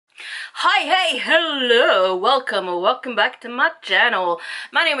Hi, hey, hello, welcome back to my channel.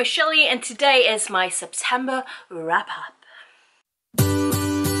 My name is Shelly and today is my September wrap-up.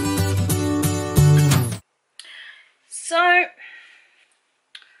 So,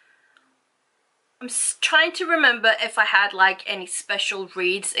 I'm trying to remember if I had like any special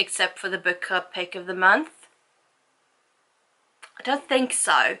reads except for the book club pick of the month. I don't think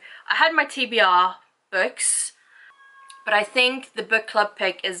so. I had my TBR books, but I think the book club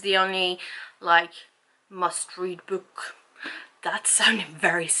pick is the only like must-read book. That sounded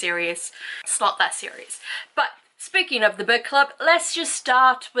very serious. It's not that serious. But speaking of the book club, let's just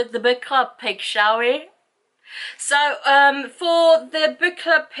start with the book club pick, shall we? So for the book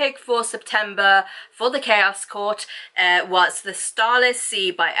club pick for September for the Chaos Court was The Starless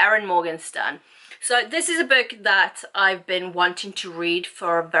Sea by Erin Morgenstern. So this is a book that I've been wanting to read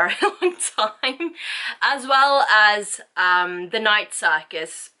for a very long time, as well as The Night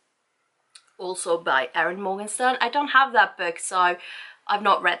Circus, also by Erin Morgenstern. I don't have that book, so I've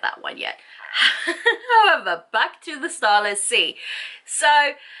not read that one yet. However, back to The Starless Sea.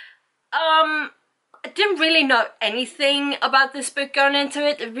 So, I didn't really know anything about this book going into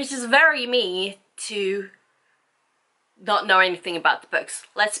it, which is very me to not know anything about the books.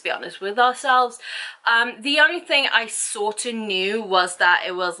 Let's be honest with ourselves. The only thing I sort of knew was that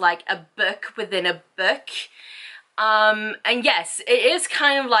it was like a book within a book. And yes, it is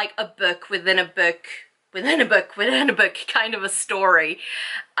kind of like a book within a book within a book within a book kind of a story.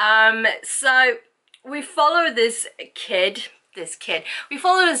 So we follow this kid. We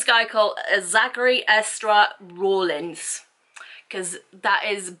follow this guy called Zachary Ezra Rawlins, because that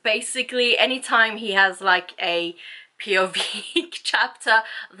is basically anytime he has like a POV chapter,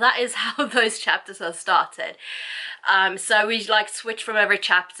 that is how those chapters are started. So we like switch from every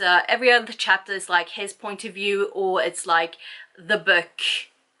chapter. Every other chapter is like his point of view, or it's like the book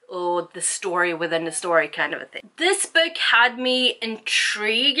or the story within the story kind of a thing. This book had me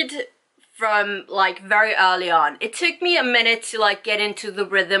intrigued from like very early on. It took me a minute to like get into the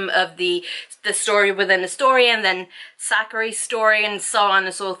rhythm of the story within the story, and then Zachary's story and so on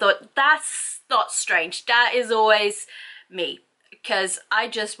and so forth. That's not strange. That is always me, because I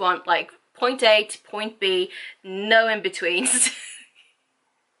just want like point A to point B, no in-betweens.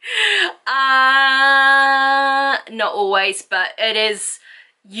 Not always, but it is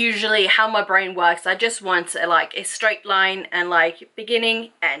usually how my brain works. I just want like a straight line and like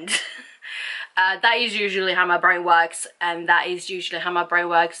beginning, end. That is usually how my brain works, and that is usually how my brain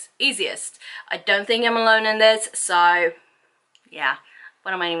works easiest. I don't think I'm alone in this, so yeah.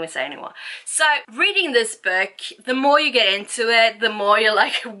 What am I even saying anymore? So, reading this book, the more you get into it, the more you're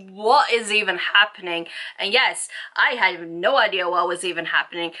like, what is even happening? And yes, I had no idea what was even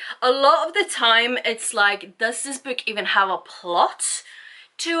happening. A lot of the time, it's like, does this book even have a plot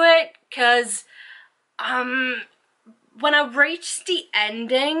to it? Because, when I reached the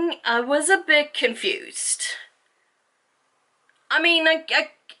ending, I was a bit confused. I mean,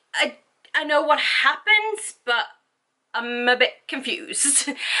 I know what happens, but I'm a bit confused.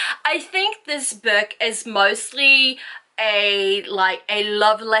 I think this book is mostly a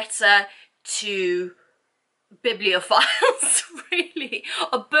love letter to bibliophiles, really,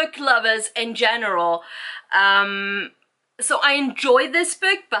 or book lovers in general. So I enjoy this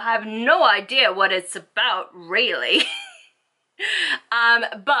book, but I have no idea what it's about, really.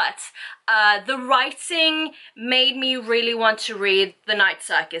 But the writing made me really want to read The Night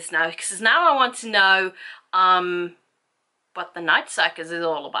Circus now, because now I want to know what The Night Circus is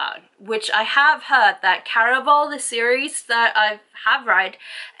all about, which I have heard that Caraval, the series that I have read,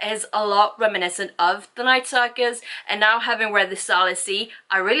 is a lot reminiscent of The Night Circus, and now having read The Starless Sea,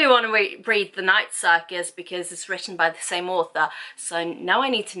 I really want to read The Night Circus because it's written by the same author, so now I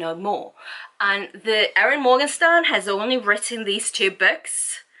need to know more. And the Erin Morgenstern has only written these two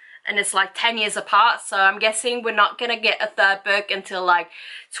books, and it's like 10 years apart, so I'm guessing we're not gonna get a third book until like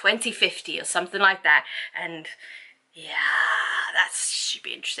 2050 or something like that, and yeah, that should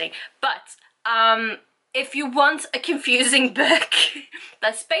be interesting. But if you want a confusing book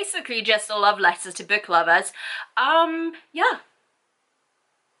that's basically just a love letter to book lovers, yeah.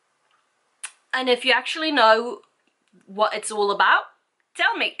 And if you actually know what it's all about,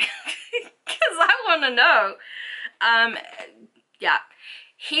 tell me, because I want to know. Yeah.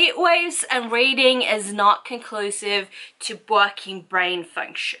 Heatwaves and reading is not conclusive to working brain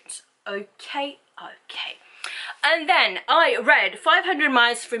functions. Okay. And then I read 500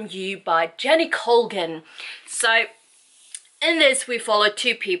 Miles From You by Jenny Colgan. So in this we follow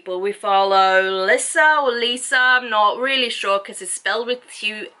two people. We follow Lisa or Lisa, I'm not really sure because it's spelled with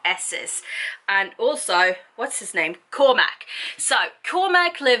two S's. And also, what's his name? Cormac. So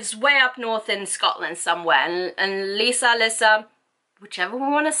Cormac lives way up north in Scotland somewhere, and Lisa, whichever we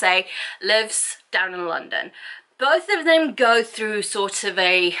want to say, lives down in London. Both of them go through sort of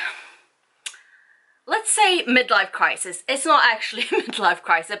a, let's say, midlife crisis. It's not actually a midlife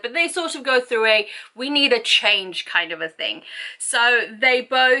crisis, but they sort of go through a we need a change kind of a thing. So they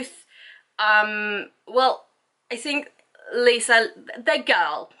both, well, I think Lisa, the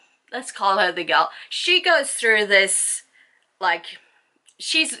girl, let's call her the girl, she goes through this, like,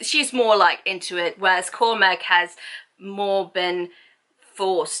 she's more like into it, whereas Cormac has more been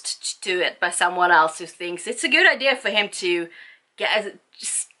forced to do it by someone else who thinks it's a good idea for him to get a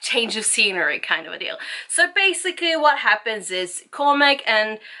just change of scenery kind of a deal. So basically what happens is Cormac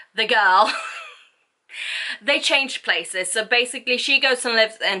and the girl they change places. So basically she goes and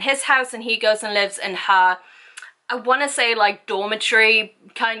lives in his house and he goes and lives in her, I want to say like dormitory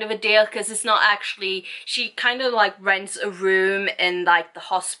kind of a deal, because it's not actually, she kind of like rents a room in like the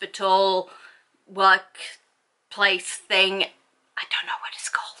hospital workplace thing. I don't know what it's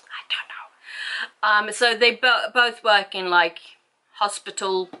called, I don't know. So they both work in like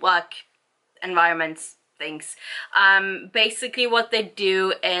hospital work environments things. Basically what they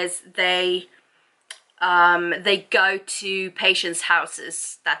do is they go to patients'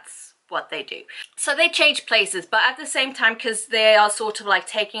 houses. That's what they do. So they change places, but at the same time, because they are sort of like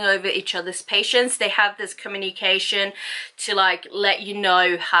taking over each other's patients, they have this communication to like let you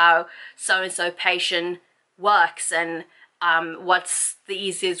know how so-and-so patient works and what's the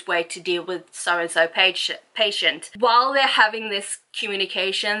easiest way to deal with so-and-so patient. While they're having this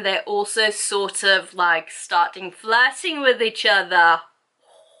communication, they're also sort of like starting flirting with each other.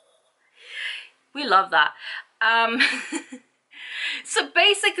 We love that. So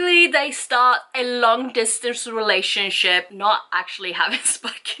basically they start a long distance relationship, not actually having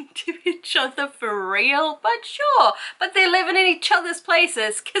spoken to each other for real, but sure, but they're living in each other's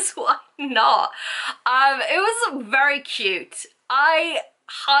places, because why not? It was very cute. I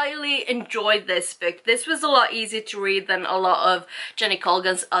highly enjoyed this book. This was a lot easier to read than a lot of Jenny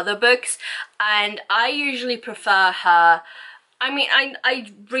Colgan's other books, and I usually prefer her. I mean,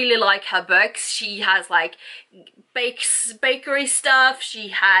 I really like her books. She has like bakery stuff, she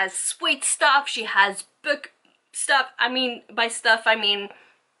has sweet stuff, she has book stuff. I mean, by stuff I mean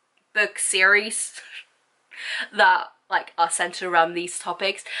book series that like are centered around these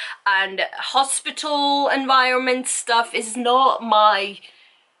topics. And hospital environment stuff is not my,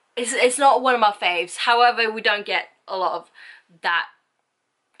 it's not one of my faves. However, we don't get a lot of that,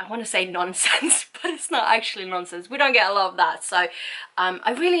 I want to say nonsense, but it's not actually nonsense. We don't get a lot of that. So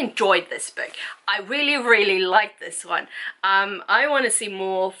I really enjoyed this book. I really like this one. I want to see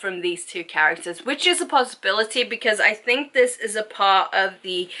more from these two characters, which is a possibility, because I think this is a part of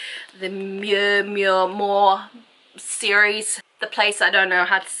the More series. The place I don't know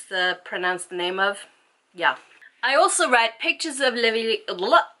how to pronounce the name of. Yeah. I also read Pictures of Lily.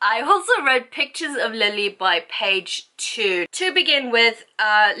 I also read Pictures of Lily by page 2. To begin with,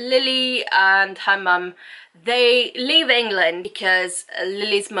 Lily and her mum, they leave England because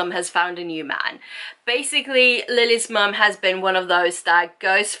Lily's mum has found a new man. Basically, Lily's mum has been one of those that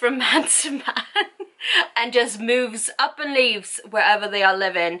goes from man to man and just moves up and leaves wherever they are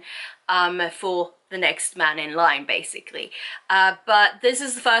living for the next man in line, basically. But this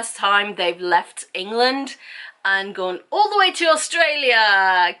is the first time they've left England and gone all the way to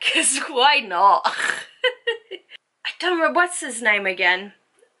Australia, because why not? I don't remember, what's his name again?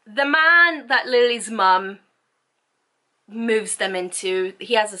 The man that Lily's mum moves them into,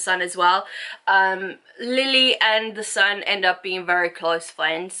 he has a son as well. Lily and the son end up being very close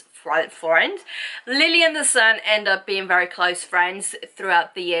friends. Lily and the son end up being very close friends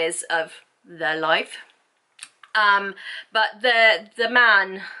throughout the years of their life. But the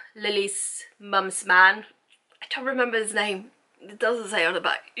man, Lily's mum's man, I don't remember his name, it doesn't say on the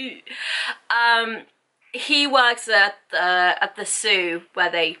back. He works at the zoo where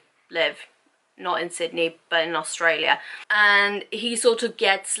they live, not in Sydney but in Australia, and he sort of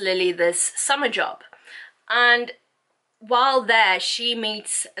gets Lily this summer job. And while there, she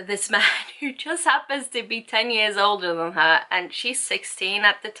meets this man who just happens to be 10 years older than her, and she's 16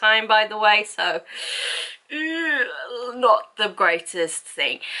 at the time, by the way, so not the greatest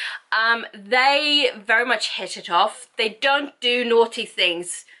thing. They very much hit it off. They don't do naughty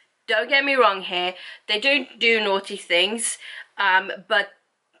things. Don't get me wrong here. They don't do naughty things, but,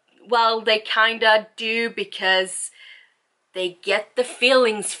 well, they kinda do, because they get the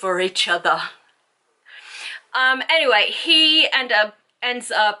feelings for each other. Anyway, he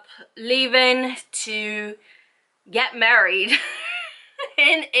ends up leaving to get married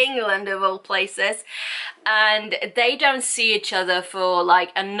in England of all places, and they don't see each other for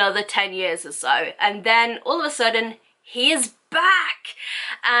like another 10 years or so, and then all of a sudden he is back,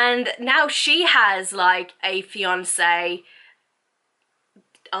 and now she has like a fiance.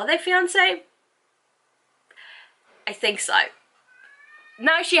 Are they fiance? I think so.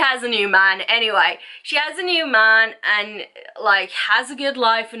 Now she has a new man. Anyway, she has a new man and like has a good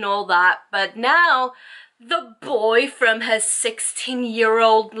life and all that, but now the boy from her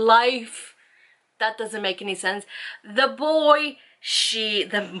 16-year-old life, that doesn't make any sense. The boy,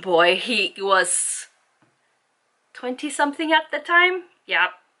 he was 20 something at the time. Yeah,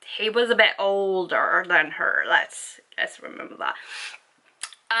 he was a bit older than her. Let's remember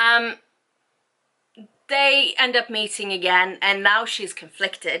that. They end up meeting again, and now she's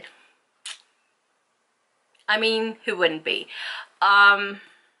conflicted. I mean, who wouldn't be?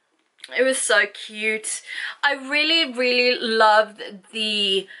 It was so cute. I really loved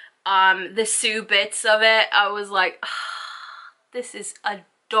the Sue bits of it. I was like, oh, this is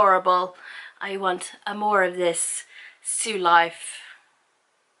adorable. I want more of this Sue life.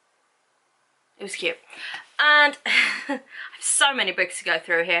 It was cute. And I have so many books to go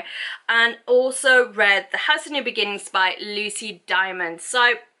through here. And also read The House of New Beginnings by Lucy Diamond.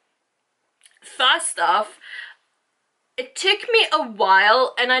 So, first off, it took me a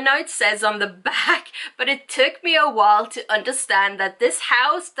while, and I know it says on the back, but it took me a while to understand that this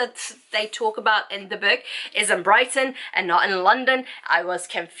house that they talk about in the book is in Brighton and not in London. I was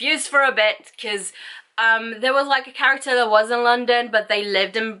confused for a bit because there was like a character that was in London, but they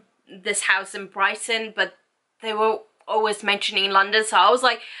lived in this house in Brighton, but they were always mentioning London, so I was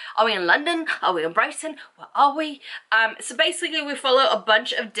like, are we in London? Are we in Brighton? Where are we? So basically we follow a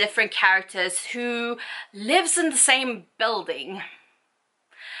bunch of different characters who lives in the same building.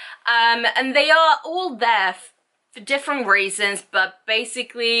 And they are all there for different reasons, but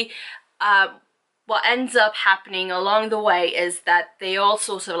basically what ends up happening along the way is that they all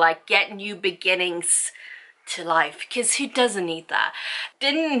sort of like get new beginnings to life, because who doesn't need that?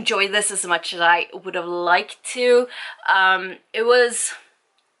 Didn't enjoy this as much as I would have liked to. It was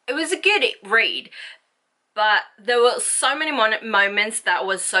a good read, but there were so many moments that I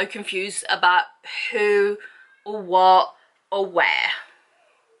was so confused about who or what or where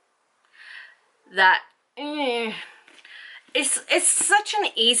that it's such an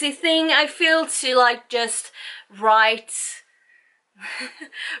easy thing, I feel, to like just write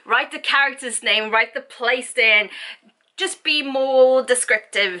the character's name, write the place in, just be more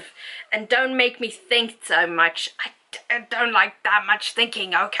descriptive and don't make me think so much. I don't like that much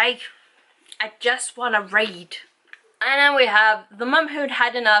thinking, okay? I just want to read. And then we have The Mum Who'd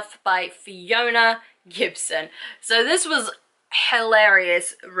Had Enough by Fiona Gibson. So this was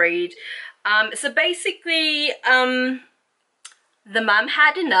hilarious read. So basically, the mum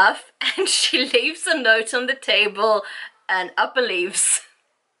had enough and she leaves a note on the table and up leaves.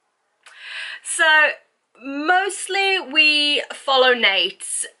 So mostly we follow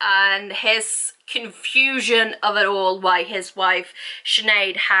Nate and his confusion of it all, why his wife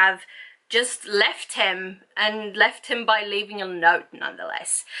Sinead have just left him, and left him by leaving a note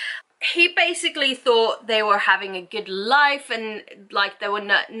nonetheless. He basically thought they were having a good life and like there were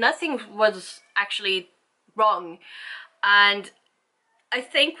nothing was actually wrong, and I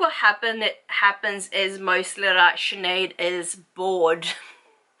think what happens is mostly that Sinead is bored.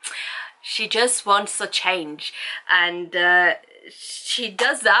 She just wants a change, and she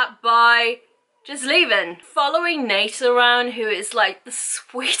does that by just leaving. Following Nate around, who is like the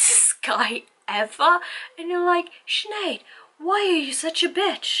sweetest guy ever, and you're like, Sinead, why are you such a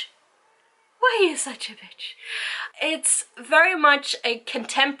bitch? Why are you such a bitch? It's very much a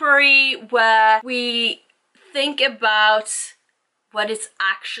contemporary where we think about what it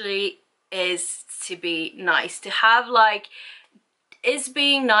actually is to be nice. To have like, is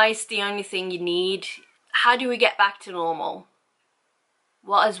being nice the only thing you need? How do we get back to normal?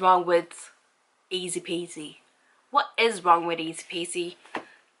 What is wrong with easy peasy? What is wrong with easy peasy?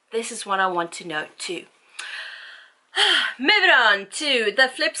 This is what I want to know too. Moving on to The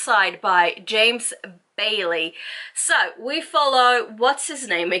Flip Side by James Bailey. So we follow, what's his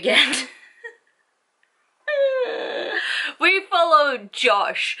name again? We follow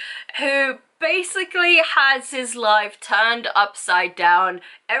Josh, who basically has his life turned upside down.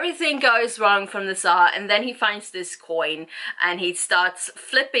 Everything goes wrong from the start, and then he finds this coin and he starts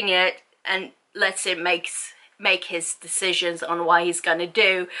flipping it and lets it make his decisions on what he's gonna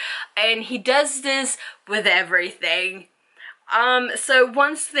do. And he does this with everything. So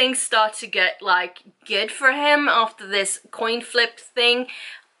once things start to get like good for him after this coin flip thing,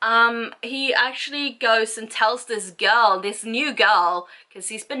 he actually goes and tells this girl, this new girl, because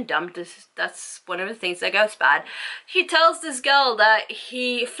he's been dumped, that's one of the things that goes bad. He tells this girl that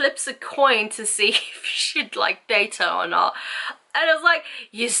he flips a coin to see if she should like date her or not. And I was like,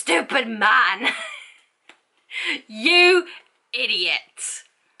 you stupid man. You idiot.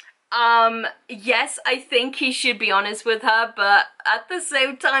 Yes, I think he should be honest with her, but at the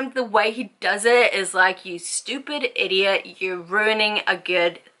same time, the way he does it is like, you stupid idiot, you're ruining a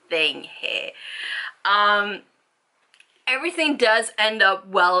good thing here. Everything does end up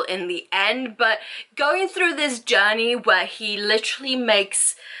well in the end, but going through this journey where he literally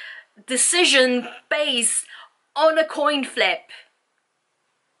makes decision based on a coin flip.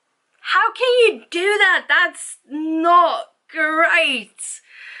 How can you do that? That's not great.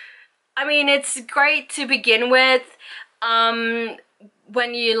 I mean, it's great to begin with,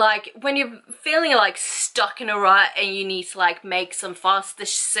 when you're feeling like stuck in a rut and you need to like make some fast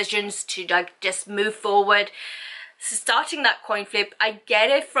decisions to like just move forward. So starting that coin flip, I get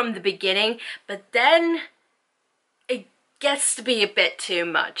it from the beginning, but then it gets to be a bit too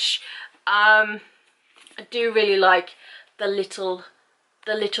much. I do really like the little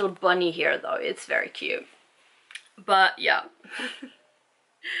bunny here though. It's very cute. But yeah.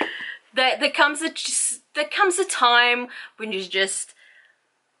 There comes a time when you just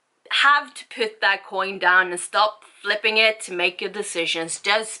have to put that coin down and stop flipping it to make your decisions.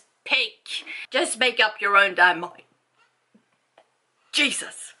 Just make up your own damn mind.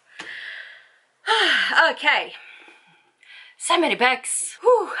 Jesus. Okay. So many books.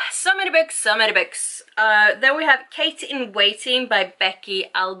 Whew, so many books. Then we have Kate in Waiting by Becky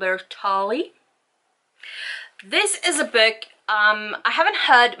Albertalli. This is a book, I haven't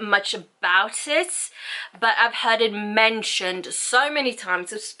heard much about it, but I've heard it mentioned so many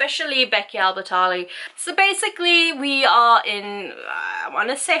times, especially Becky Albertalli. So basically we are in, I want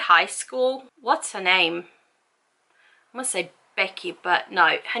to say high school. What's her name? I want to say Becky, but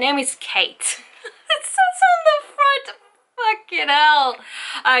no, her name is Kate. It says on the front. Fucking hell.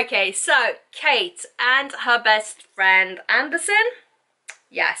 Okay, so Kate and her best friend Anderson.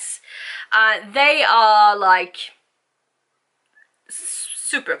 Yes. They are like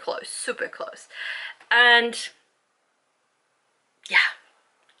super close. And yeah,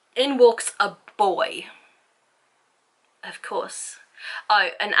 in walks a boy. Of course. Oh,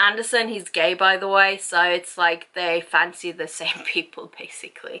 and Anderson, he's gay by the way, so it's like they fancy the same people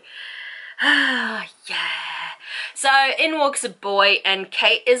basically. Yeah. So in walks a boy and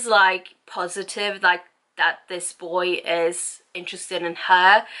Kate is like positive, like that this boy is interested in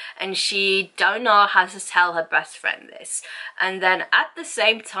her, and she don't know how to tell her best friend this. And then at the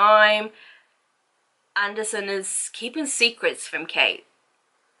same time, Anderson is keeping secrets from Kate.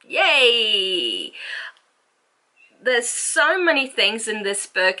 Yay! There's so many things in this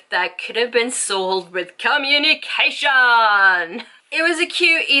book that could have been solved with communication. It was a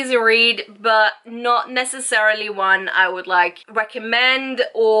cute, easy read, but not necessarily one I would like recommend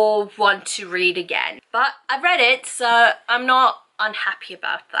or want to read again. But I've read it, so I'm not unhappy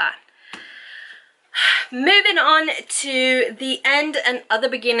about that. Moving on to The End and Other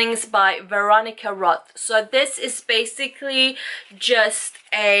Beginnings by Veronica Roth. So this is basically just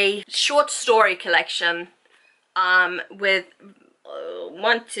a short story collection with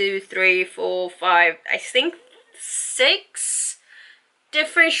 1, 2, 3, 4, 5, I think 6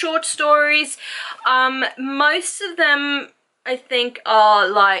 different short stories. Most of them I think are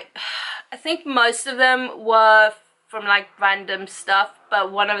like, I think most of them were from like random stuff, but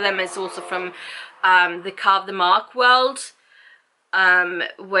one of them is also from the Carve the Mark world,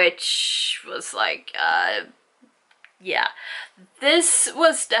 which was like yeah, this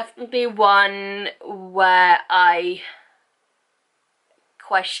was definitely one where I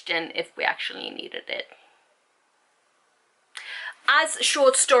question if we actually needed it. As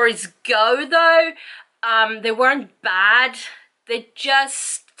short stories go though, they weren't bad, they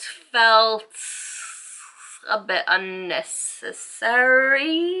just felt a bit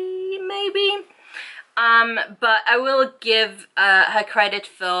unnecessary maybe. But I will give her credit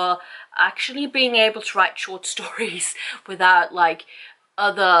for actually being able to write short stories without like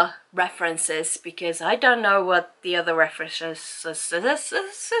other references, because I don't know what the other references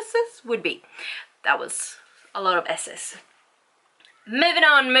would be. That was a lot of S's. Moving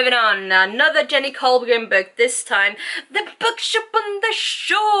on, another Jenny Colgan book, this time The Bookshop on the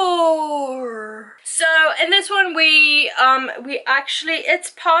Shore. So in this one we actually, it's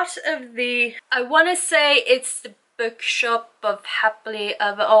part of the, I want to say it's the Bookshop of Happily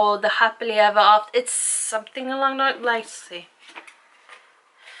Ever, or the Happily Ever After, it's something along that, let's see.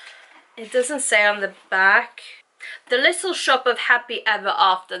 It doesn't say on the back. The Little Shop of Happy Ever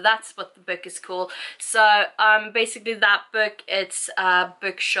After, that's what the book is called. So basically that book, it's a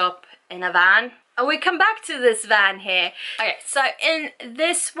bookshop in a van. And we come back to this van here. Okay, so in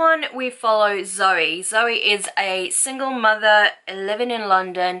this one we follow Zoe. Zoe is a single mother living in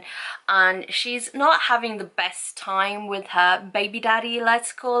London, and she's not having the best time with her baby daddy,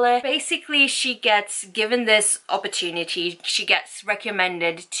 let's call it. Basically, she gets given this opportunity. She gets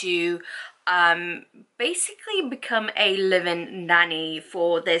recommended to basically become a live-in nanny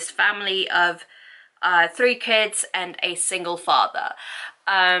for this family of 3 kids and a single father.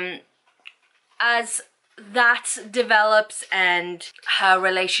 As that develops and her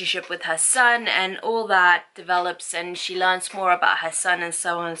relationship with her son and all that develops and she learns more about her son and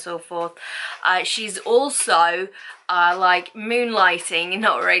so on and so forth, she's also like moonlighting,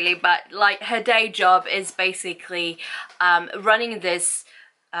 not really, but like her day job is basically running this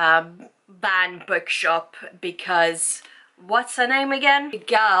van bookshop, because what's her name again? The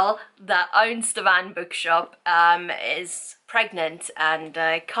girl that owns the van bookshop is pregnant and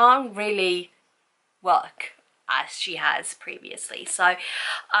can't really work as she has previously. So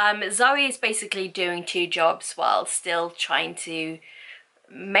Zoe is basically doing 2 jobs while still trying to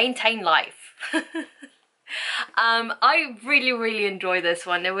maintain life. I really enjoy this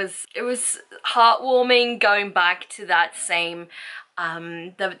one. It was heartwarming, going back to that same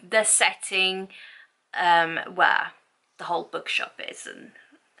the setting where the whole bookshop is,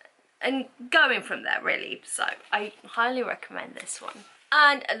 and going from there really. So I highly recommend this one.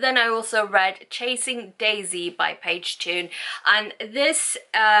 And then I also read Chasing Daisy by Paige Toon, and this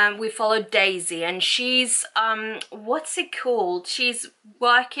we followed Daisy, and she's what's it called? She's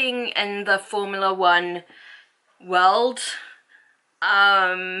working in the Formula 1 world.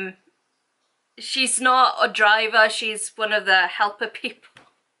 She's not a driver, she's one of the helper people.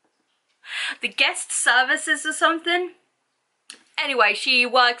 The guest services or something. Anyway, she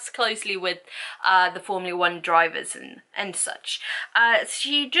works closely with the Formula 1 drivers and such.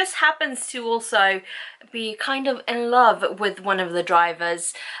 She just happens to also be kind of in love with one of the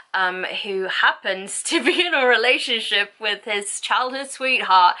drivers, who happens to be in a relationship with his childhood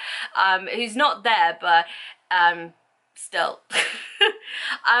sweetheart, who's not there, but still.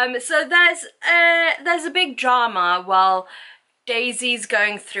 So there's a big drama while Daisy's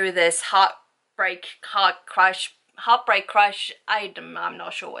going through this heartbreak crush, I'm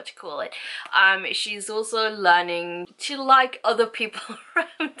not sure what to call it. She's also learning to like other people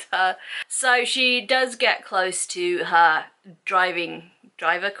around her. So she does get close to her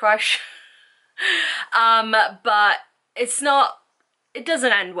driver crush. But it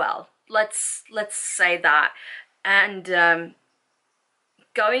doesn't end well. Let's say that. And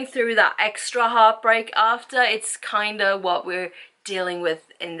going through that extra heartbreak after, it's kind of what we're dealing with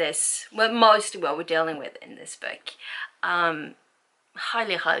in this, well, mostly what we're dealing with in this book.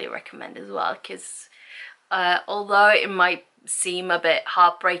 Highly recommend as well, because although it might seem a bit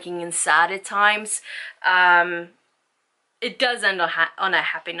heartbreaking and sad at times, it does end on a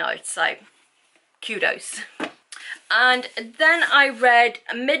happy note, so kudos. And then I read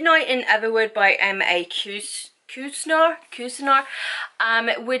Midnight in Everwood by M.A. Kushner,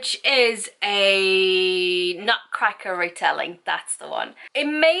 which is a Nutcracker retelling. That's the one. It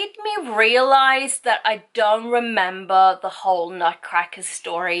made me realize that I don't remember the whole Nutcracker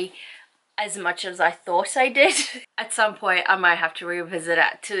story as much as I thought I did. At some point I might have to revisit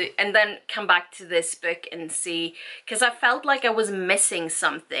it and then come back to this book and see, because I felt like I was missing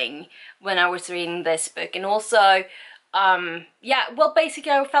something when I was reading this book. And also yeah, well,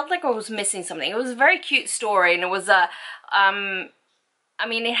 basically I felt like I was missing something. It was a very cute story, and it was a I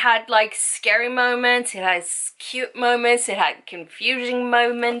mean, it had like scary moments, it has cute moments, it had confusing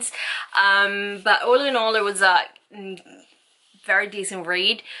moments, but all in all it was a very decent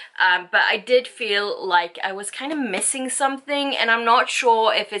read. But I did feel like I was kind of missing something, and I'm not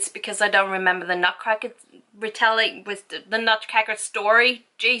sure if it's because I don't remember the Nutcracker retelling with the Nutcracker story.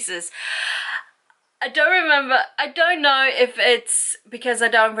 Jesus, I don't know if it's because I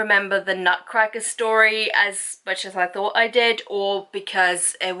don't remember the Nutcracker story as much as I thought I did, or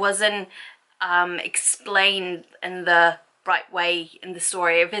because it wasn't explained in the right way in the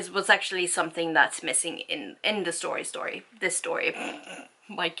story, if it was actually something that's missing in the this story.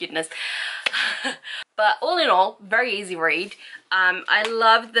 My goodness. But all in all, very easy read. I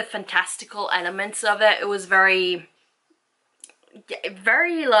loved the fantastical elements of it. It was very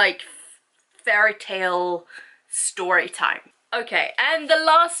like fairy tale story time. Okay, and the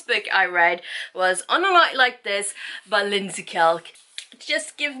last book I read was On a Night Like This by Lindsay Kelk.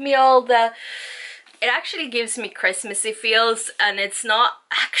 Just give me all the It actually gives me Christmassy feels, and it's not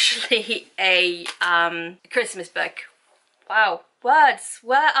actually a Christmas book. Wow, words,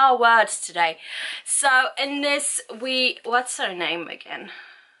 where are words today? So in this, what's her name again?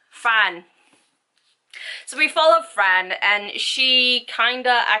 Fran. So we follow Fran, and she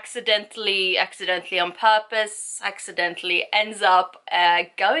kinda accidentally on purpose, accidentally ends up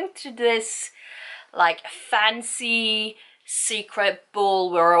going to this like fancy secret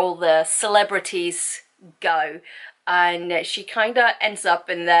ball where all the celebrities go, and she kind of ends up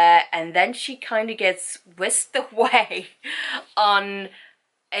in there, and then she kind of gets whisked away on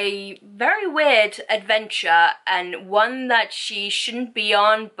a very weird adventure, and one that she shouldn't be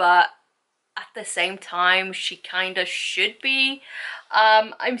on, but at the same time she kind of should be.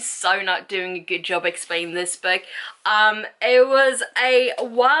 I'm so not doing a good job explaining this book. It was a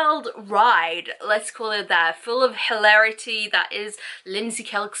wild ride, let's call it that, full of hilarity. That is Lindsay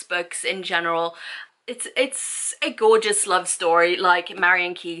Kelk's books in general. It's a gorgeous love story, like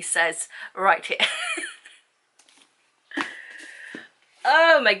Marion Key says right here.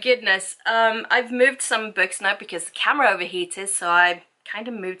 Oh my goodness. I've moved some books now because the camera overheated, so I kind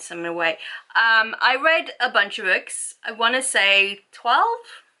of moved some away. I read a bunch of books. I want to say 12?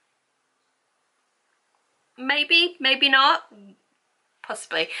 Maybe not.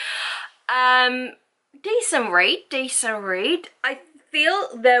 Possibly. Decent read. I feel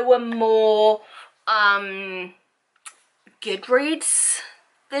there were more good reads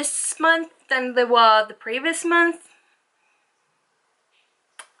this month than there were the previous month.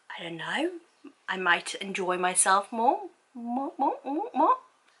 I don't know. I might enjoy myself more.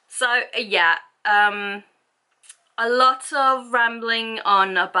 So yeah, a lot of rambling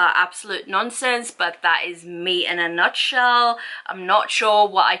on about absolute nonsense, but that is me in a nutshell. I'm not sure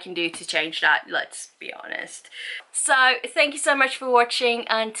what I can do to change that, let's be honest. So thank you so much for watching.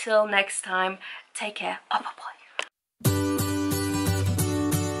 Until next time, take care. Bye bye.